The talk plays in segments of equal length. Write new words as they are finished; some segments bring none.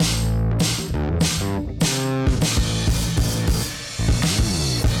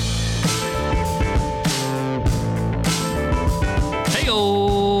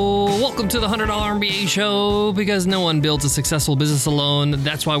to the $100 MBA show, because no one builds a successful business alone.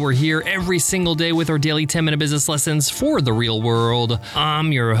 That's why we're here every single day with our daily 10-minute business lessons for the real world.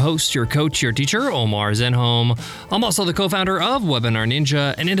 I'm your host, your coach, your teacher, Omar Zenhom. I'm also the co-founder of Webinar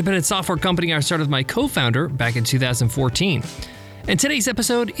Ninja, an independent software company I started with my co-founder back in 2014. And today's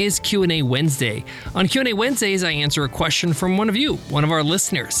episode is Q&A Wednesday. On Q&A Wednesdays, I answer a question from one of you, one of our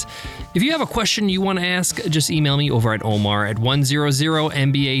listeners. If you have a question you want to ask, just email me over at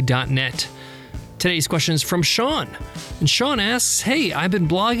omar@100mba.net. Today's question is from Sean. And Sean asks, hey, I've been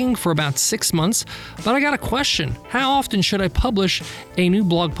blogging for about 6 months, but I got a question. How often should I publish a new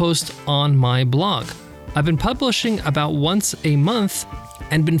blog post on my blog? I've been publishing about once a month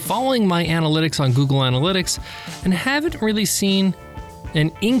and been following my analytics on Google Analytics and haven't really seen an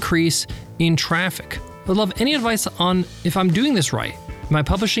increase in traffic. I'd love any advice on if I'm doing this right. Am I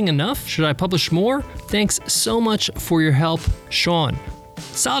publishing enough? Should I publish more? Thanks so much for your help, Sean.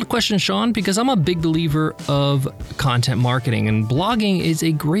 Solid question, Sean, because I'm a big believer of content marketing, and blogging is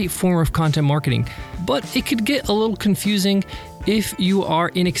a great form of content marketing, but it could get a little confusing if you are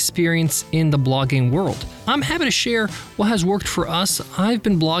inexperienced in the blogging world. I'm happy to share what has worked for us. I've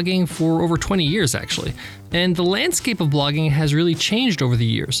been blogging for over 20 years, actually, and the landscape of blogging has really changed over the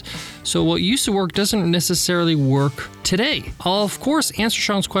years. So what used to work doesn't necessarily work today. I'll, of course, answer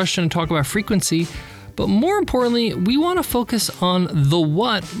Sean's question and talk about frequency, but more importantly, we want to focus on the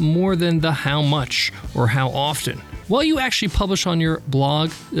what more than the how much or how often. What you actually publish on your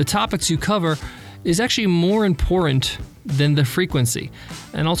blog, the topics you cover, is actually more important than the frequency.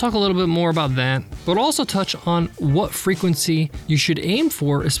 And I'll talk a little bit more about that, but also touch on what frequency you should aim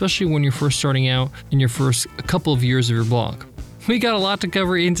for, especially when you're first starting out in your first couple of years of your blog. We got a lot to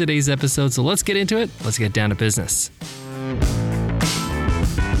cover in today's episode, so let's get into it. Let's get down to business.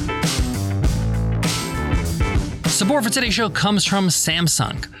 Support for today's show comes from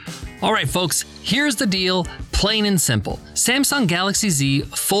Samsung. All right, folks, here's the deal, plain and simple. Samsung Galaxy Z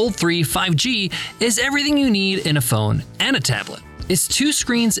Fold 3 5G is everything you need in a phone and a tablet. It's 2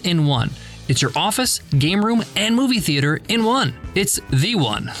 screens in one. It's your office, game room, and movie theater in one. It's the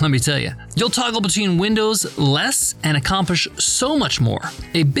one, let me tell you. You'll toggle between windows less and accomplish so much more.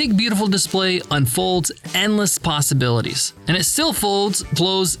 A big, beautiful display unfolds endless possibilities, and it still flows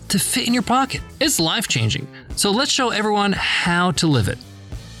to fit in your pocket. It's life-changing. So let's show everyone how to live it.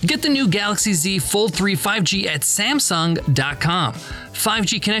 Get the new Galaxy Z Fold 3 5G at Samsung.com.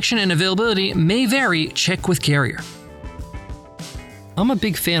 5G connection and availability may vary. Check with carrier. I'm a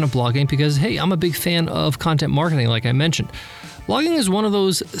big fan of blogging because, hey, I'm a big fan of content marketing, like I mentioned. Blogging is one of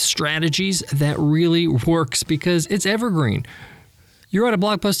those strategies that really works because it's evergreen. You write a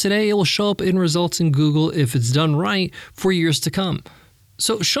blog post today, it will show up in results in Google if it's done right for years to come.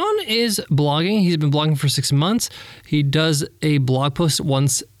 So Sean is blogging. He's been blogging for 6 months. He does a blog post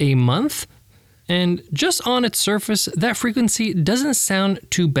once a month. And just on its surface, that frequency doesn't sound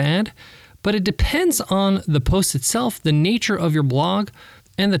too bad, but it depends on the post itself, the nature of your blog,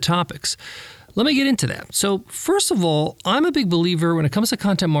 and the topics. Let me get into that. So first of all, I'm a big believer when it comes to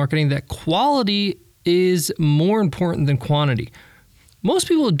content marketing that quality is more important than quantity. Most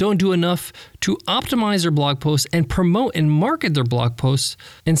people don't do enough to optimize their blog posts and promote and market their blog posts.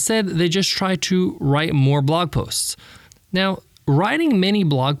 Instead, they just try to write more blog posts. Now, writing many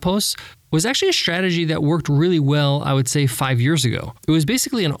blog posts was actually a strategy that worked really well, I would say, 5 years ago. It was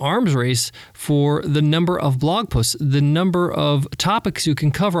basically an arms race for the number of blog posts, the number of topics you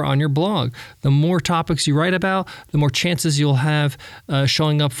can cover on your blog. The more topics you write about, the more chances you'll have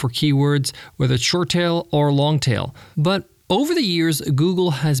showing up for keywords, whether it's short tail or long tail. But over the years,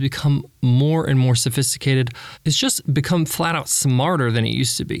 Google has become more and more sophisticated. It's just become flat out smarter than it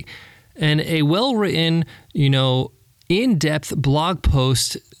used to be. And a well-written, in-depth blog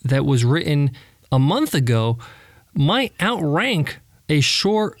post that was written a month ago might outrank a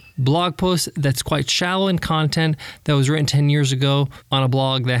short blog post that's quite shallow in content that was written 10 years ago on a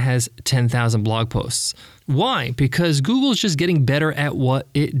blog that has 10,000 blog posts. Why? Because Google's just getting better at what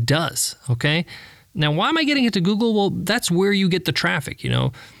it does, okay? Now, why am I getting into Google? Well, that's where you get the traffic,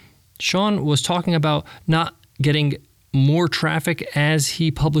 Sean was talking about not getting more traffic as he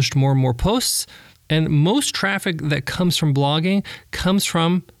published more and more posts. And most traffic that comes from blogging comes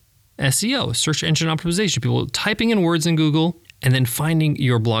from SEO, search engine optimization, people typing in words in Google and then finding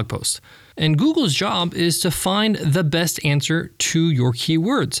your blog post. And Google's job is to find the best answer to your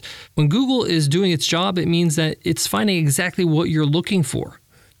keywords. When Google is doing its job, it means that it's finding exactly what you're looking for.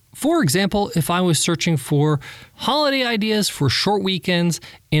 For example, if I was searching for holiday ideas for short weekends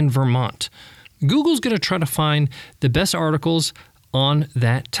in Vermont, Google's going to try to find the best articles on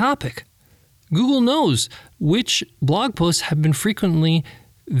that topic. Google knows which blog posts have been frequently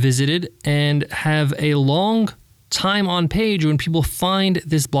visited and have a long time on page when people find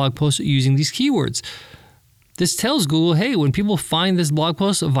this blog post using these keywords. This tells Google, hey, when people find this blog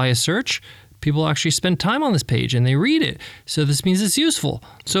post via search, people actually spend time on this page and they read it. So this means it's useful.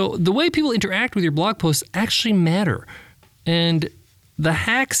 So the way people interact with your blog posts actually matter. And the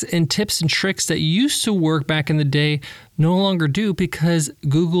hacks and tips and tricks that used to work back in the day no longer do, because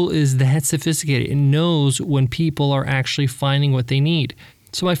Google is that sophisticated. It knows when people are actually finding what they need.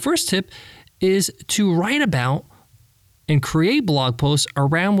 So my first tip is to write about and create blog posts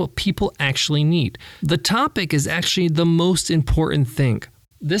around what people actually need. The topic is actually the most important thing.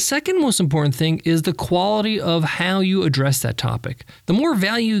 The second most important thing is the quality of how you address that topic. The more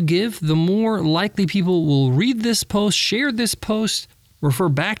value you give, the more likely people will read this post, share this post, refer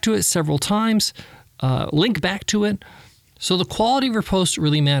back to it several times, link back to it. So the quality of your post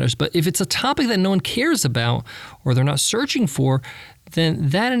really matters. But if it's a topic that no one cares about or they're not searching for, then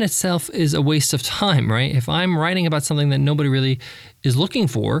that in itself is a waste of time, right? If I'm writing about something that nobody really is looking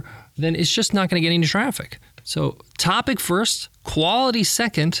for, then it's just not going to get any traffic. So topic first, quality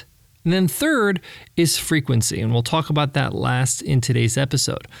second, and then third is frequency. And we'll talk about that last in today's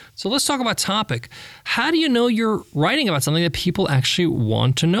episode. So let's talk about topic. How do you know you're writing about something that people actually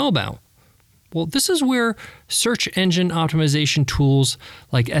want to know about? Well, this is where search engine optimization tools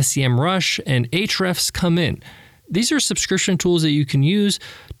like SEMrush and Ahrefs come in. These are subscription tools that you can use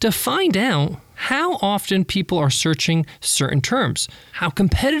to find out how often people are searching certain terms. How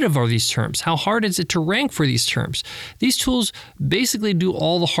competitive are these terms? How hard is it to rank for these terms? These tools basically do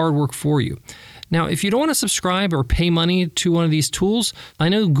all the hard work for you. Now, if you don't want to subscribe or pay money to one of these tools, I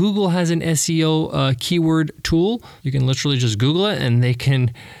know Google has an SEO keyword tool. You can literally just Google it and they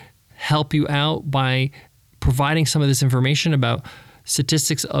can help you out by providing some of this information about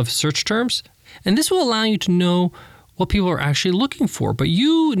statistics of search terms. And this will allow you to know what people are actually looking for. But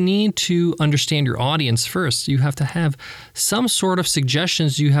you need to understand your audience first. You have to have some sort of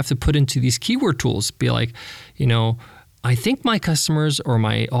suggestions you have to put into these keyword tools. Be like, I think my customers or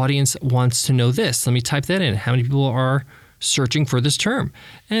my audience wants to know this. Let me type that in. How many people are searching for this term?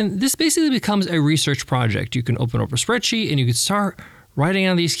 And this basically becomes a research project. You can open up a spreadsheet and you can start writing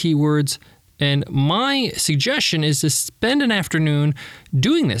down these keywords. And my suggestion is to spend an afternoon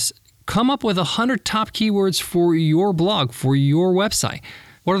doing this. Come up with 100 top keywords for your blog, for your website.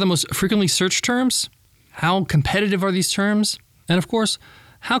 What are the most frequently searched terms? How competitive are these terms? And of course,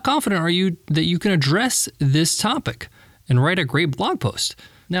 how confident are you that you can address this topic and write a great blog post?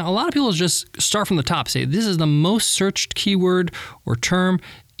 Now, a lot of people just start from the top, say, this is the most searched keyword or term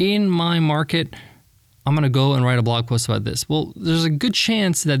in my market. I'm going to go and write a blog post about this. Well, there's a good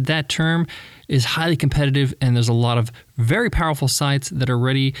chance that that term is highly competitive, and there's a lot of very powerful sites that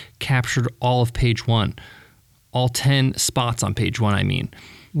already captured all of page one, all 10 spots on page one, I mean.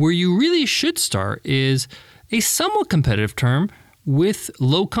 Where you really should start is a somewhat competitive term with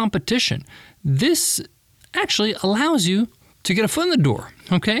low competition. This actually allows you to get a foot in the door,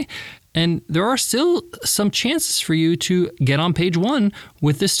 okay? And there are still some chances for you to get on page one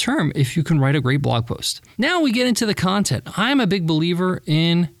with this term if you can write a great blog post. Now we get into the content. I'm a big believer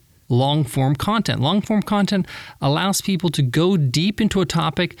in long-form content. Long-form content allows people to go deep into a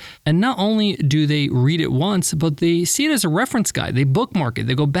topic, and not only do they read it once, but they see it as a reference guide. They bookmark it.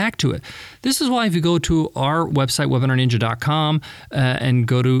 They go back to it. This is why if you go to our website, webinarninja.com, and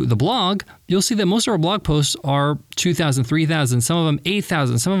go to the blog, you'll see that most of our blog posts are 2,000, 3,000, some of them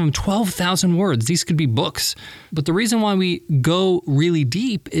 8,000, some of them 12,000 words. These could be books. But the reason why we go really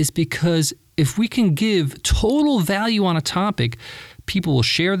deep is because if we can give total value on a topic, people will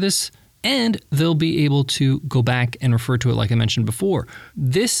share this and they'll be able to go back and refer to it like I mentioned before.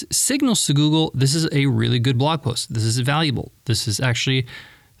 This signals to Google, this is a really good blog post. This is valuable. This is actually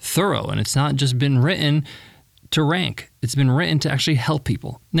thorough, and it's not just been written to rank. It's been written to actually help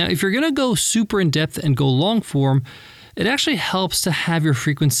people. Now, if you're going to go super in depth and go long form, it actually helps to have your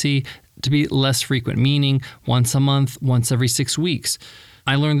frequency to be less frequent, meaning once a month, once every 6 weeks.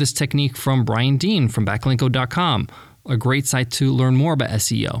 I learned this technique from Brian Dean from backlinko.com, a great site to learn more about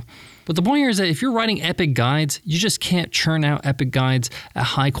SEO. But the point here is that if you're writing epic guides, you just can't churn out epic guides at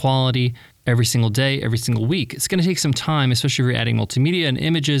high quality every single day, every single week. It's going to take some time, especially if you're adding multimedia and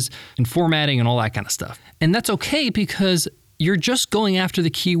images and formatting and all that kind of stuff. And that's okay because you're just going after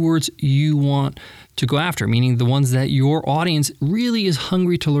the keywords you want to go after, meaning the ones that your audience really is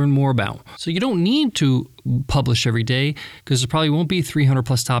hungry to learn more about. So you don't need to publish every day because there probably won't be 300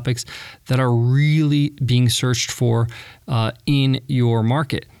 plus topics that are really being searched for in your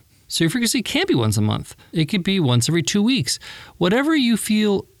market. So your frequency can't be once a month. It could be once every 2 weeks. Whatever you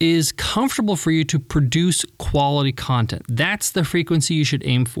feel is comfortable for you to produce quality content. That's the frequency you should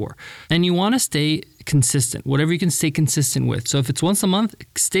aim for. And you want to stay consistent, whatever you can stay consistent with. So if it's once a month,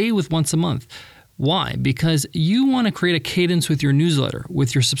 stay with once a month. Why? Because you want to create a cadence with your newsletter,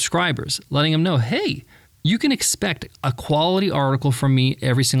 with your subscribers, letting them know, hey, you can expect a quality article from me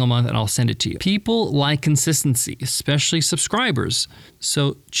every single month and I'll send it to you. People like consistency, especially subscribers.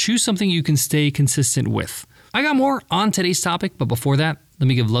 So choose something you can stay consistent with. I got more on today's topic, but before that, let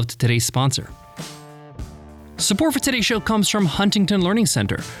me give love to today's sponsor. Support for today's show comes from Huntington Learning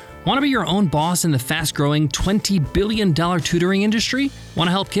Center. Want to be your own boss in the fast-growing $20 billion tutoring industry? Want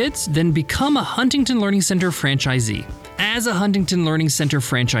to help kids? Then become a Huntington Learning Center franchisee. As a Huntington Learning Center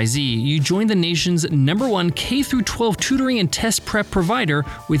franchisee, you join the nation's #1 K-12 tutoring and test prep provider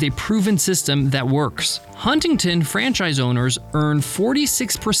with a proven system that works. Huntington franchise owners earn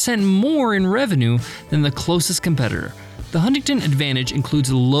 46% more in revenue than the closest competitor. The Huntington advantage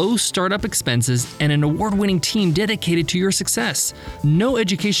includes low startup expenses and an award-winning team dedicated to your success. No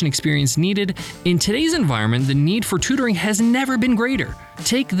education experience needed. In today's environment, the need for tutoring has never been greater.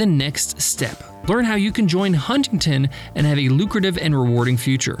 Take the next step. Learn how you can join Huntington and have a lucrative and rewarding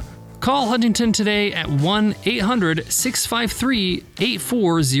future. Call Huntington today at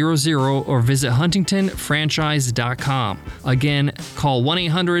 1-800-653-8400 or visit huntingtonfranchise.com. Again, call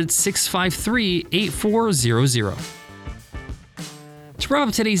 1-800-653-8400. To wrap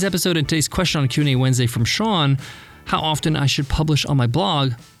up today's episode and today's question on Q&A Wednesday from Sean, how often I should publish on my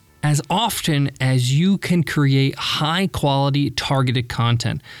blog? As often as you can create high-quality, targeted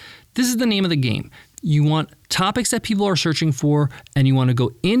content. This is the name of the game. You want topics that people are searching for, and you want to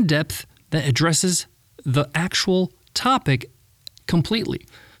go in depth that addresses the actual topic completely.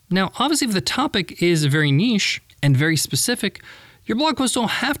 Now, obviously, if the topic is very niche and very specific, your blog posts don't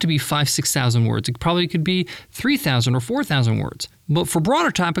have to be 5,000, 6,000 words. It probably could be 3,000 or 4,000 words. But for broader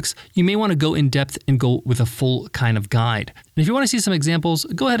topics, you may want to go in depth and go with a full kind of guide. And if you want to see some examples,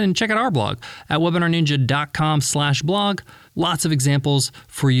 go ahead and check out our blog at webinarninja.com/blog. Lots of examples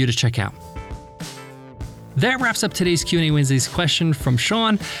for you to check out. That wraps up today's Q&A Wednesday's question from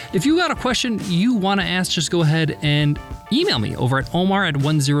Sean. If you got a question you want to ask, just go ahead and email me over at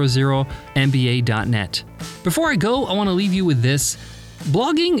omar@100mba.net. Before I go, I want to leave you with this.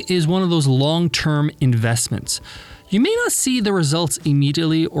 Blogging is one of those long-term investments. You may not see the results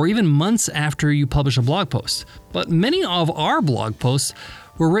immediately or even months after you publish a blog post, but many of our blog posts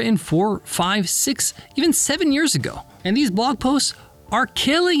were written 4, 5, 6, even 7 years ago. And these blog posts are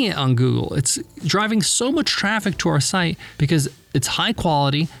killing it on Google. It's driving so much traffic to our site because it's high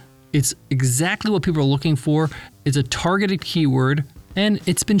quality, it's exactly what people are looking for, it's a targeted keyword, and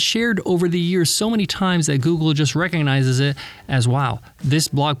it's been shared over the years so many times that Google just recognizes it as, wow, this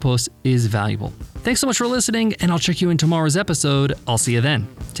blog post is valuable. Thanks so much for listening, and I'll check you in tomorrow's episode. I'll see you then.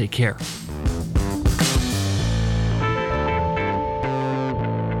 Take care.